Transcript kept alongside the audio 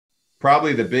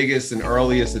probably the biggest and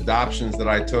earliest adoptions that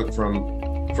I took from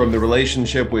the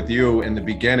relationship with you in the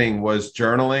beginning was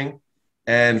journaling.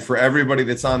 And for everybody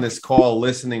that's on this call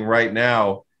listening right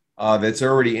now, that's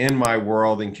already in my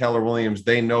world, and Keller Williams,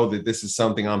 they know that this is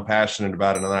something I'm passionate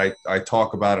about, and I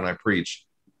talk about and I preach.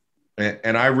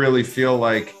 And I really feel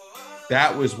like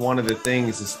that was one of the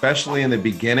things, especially in the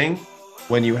beginning,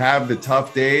 when you have the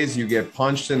tough days, you get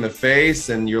punched in the face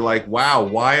and you're like, wow,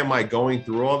 why am I going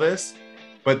through all this?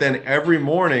 But then every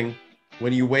morning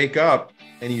when you wake up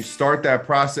and you start that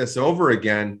process over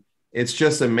again, it's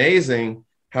just amazing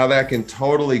how that can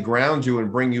totally ground you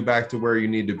and bring you back to where you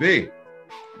need to be.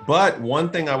 But one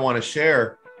thing I want to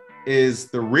share is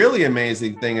the really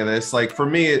amazing thing of this. Like for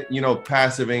me,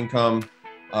 passive income,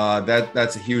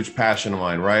 that's a huge passion of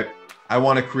mine, right? I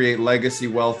want to create legacy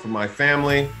wealth for my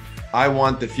family. I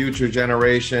want the future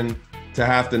generation to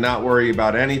have to not worry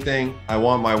about anything. I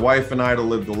want my wife and I to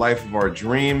live the life of our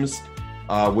dreams,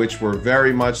 which we're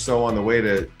very much so on the way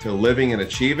to living and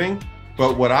achieving.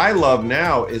 But what I love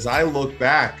now is I look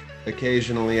back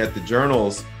occasionally at the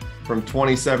journals from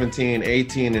 2017,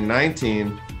 18, and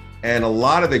 19, and a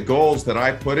lot of the goals that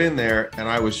I put in there and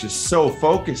I was just so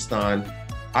focused on,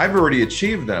 I've already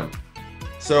achieved them.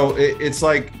 So it's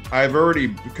like I've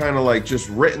already kind of like just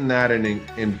written that and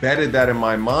embedded that in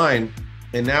my mind,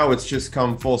 and now it's just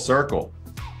come full circle.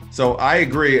 So I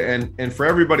agree. And for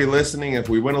everybody listening, if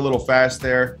we went a little fast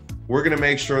there, we're going to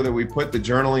make sure that we put the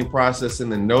journaling process in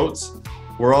the notes.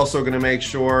 We're also going to make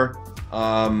sure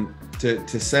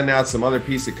to send out some other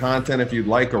piece of content if you'd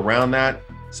like around that.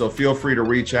 So feel free to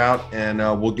reach out and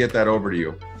we'll get that over to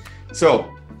you.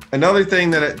 So another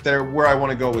thing where I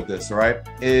want to go with this, all right,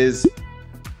 is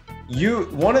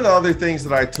one of the other things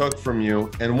that I took from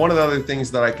you, and one of the other things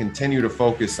that I continue to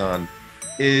focus on,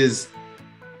 is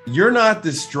you're not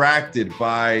distracted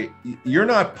you're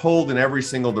not pulled in every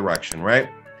single direction, right?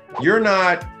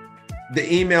 The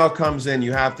email comes in,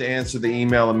 you have to answer the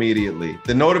email immediately.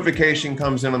 The notification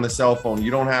comes in on the cell phone,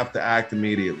 you don't have to act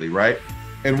immediately, right?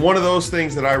 And one of those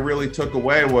things that I really took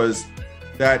away was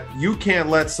that you can't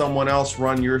let someone else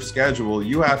run your schedule.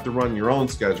 You have to run your own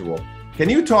schedule. Can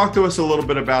you talk to us a little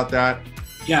bit about that?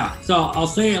 Yeah. So I'll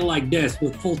say it like this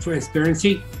with full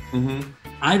transparency. Mm-hmm.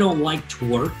 I don't like to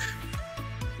work.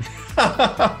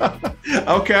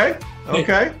 Okay.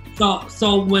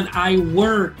 So when I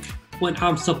work, when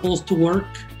I'm supposed to work,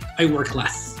 I work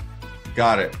less.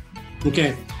 Got it.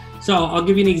 Okay. So I'll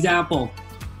give you an example.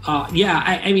 I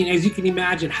mean, as you can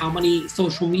imagine, how many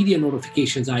social media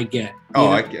notifications I get.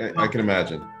 I can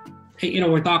imagine. Hey,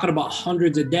 we're talking about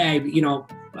hundreds a day, but,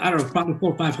 I don't know, probably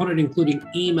 400 or 500, including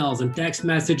emails and text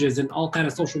messages and all kind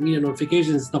of social media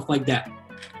notifications and stuff like that.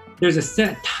 There's a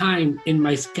set time in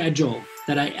my schedule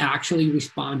that I actually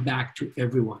respond back to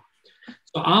everyone.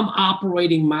 So I'm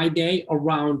operating my day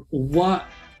around what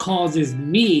causes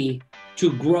me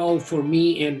to grow for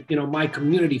me and, my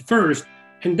community first,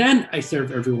 and then I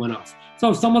serve everyone else.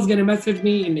 So if someone's going to message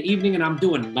me in the evening and I'm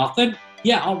doing nothing,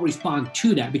 yeah, I'll respond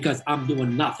to that because I'm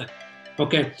doing nothing.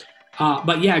 Okay.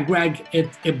 But yeah, Greg,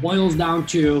 it boils down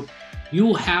to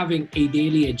you having a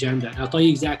daily agenda. And I'll tell you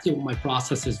exactly what my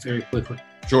process is very quickly.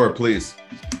 Sure, please.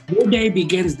 Your day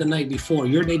begins the night before.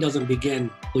 Your day doesn't begin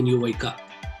when you wake up.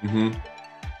 Mm-hmm.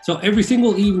 So every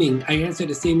single evening, I answer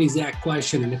the same exact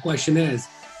question. And the question is,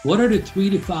 what are the 3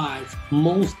 to 5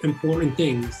 most important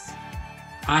things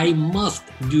I must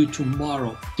do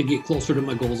tomorrow to get closer to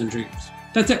my goals and dreams?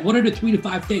 That's it. What are the 3 to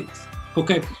 5 things?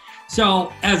 Okay.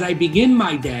 So as I begin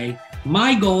my day,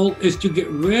 my goal is to get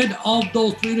rid of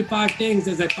those 3 to 5 things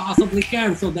as I possibly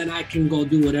can, so then I can go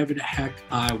do whatever the heck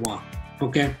I want.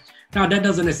 Okay. Now that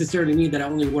doesn't necessarily mean that I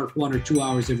only work 1 or 2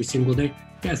 hours every single day.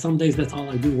 Yeah, some days that's all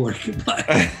I do work. But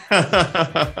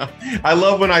I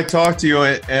love when I talk to you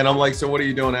and I'm like, so what are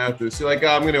you doing after this? You're like,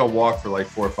 I'm going to go walk for like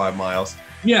 4 or 5 miles.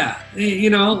 Yeah.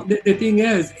 The thing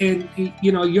is, and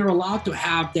you're allowed to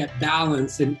have that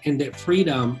balance and that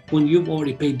freedom when you've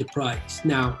already paid the price.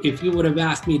 Now, if you would have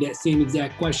asked me that same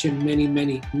exact question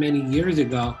many years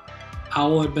ago, I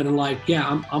would have been like,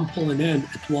 yeah, I'm pulling in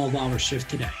a 12-hour shift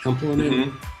today. I'm pulling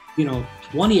in,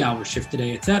 20-hour shift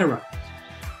today, etc.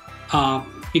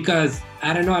 Because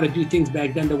I don't know how to do things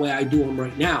back then the way I do them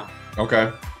right now.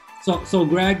 Okay. So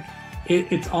Greg,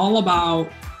 it's all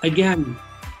about, again,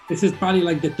 this is probably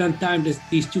like the 10th time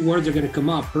these 2 words are going to come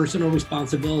up: personal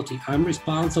responsibility. I'm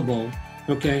responsible,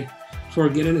 okay, for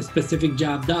getting a specific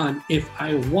job done if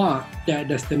I want that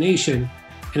destination.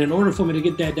 And in order for me to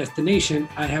get that destination,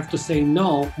 I have to say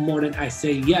no more than I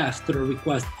say yes to the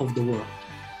request of the world.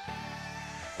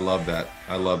 I love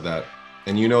that.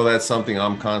 And that's something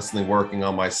I'm constantly working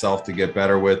on myself to get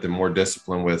better with and more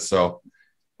disciplined with. So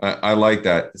I like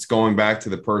that. It's going back to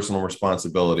the personal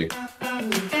responsibility.